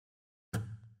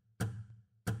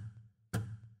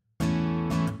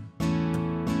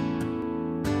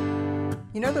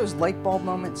You know those light bulb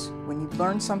moments when you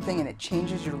learn something and it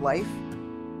changes your life?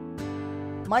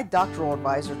 My doctoral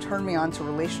advisor turned me on to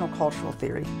relational cultural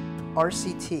theory,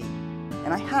 RCT,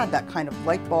 and I had that kind of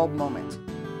light bulb moment.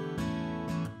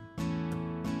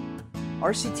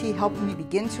 RCT helped me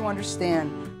begin to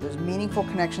understand those meaningful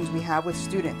connections we have with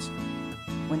students,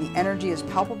 when the energy is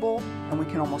palpable and we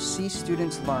can almost see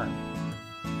students learn.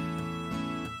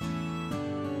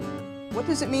 What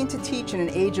does it mean to teach in an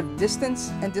age of distance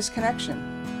and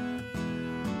disconnection?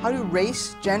 How do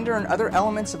race, gender, and other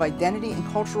elements of identity and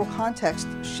cultural context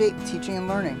shape teaching and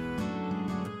learning?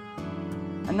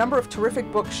 A number of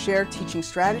terrific books share teaching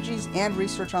strategies and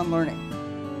research on learning.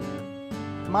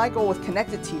 My goal with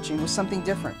Connected Teaching was something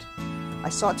different. I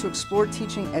sought to explore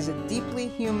teaching as a deeply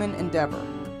human endeavor,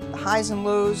 the highs and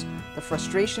lows, the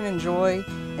frustration and joy,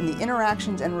 and the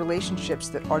interactions and relationships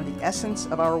that are the essence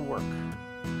of our work.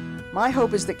 My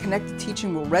hope is that Connected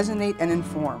Teaching will resonate and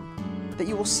inform, that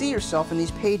you will see yourself in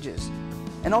these pages,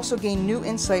 and also gain new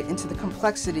insight into the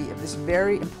complexity of this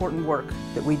very important work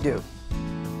that we do.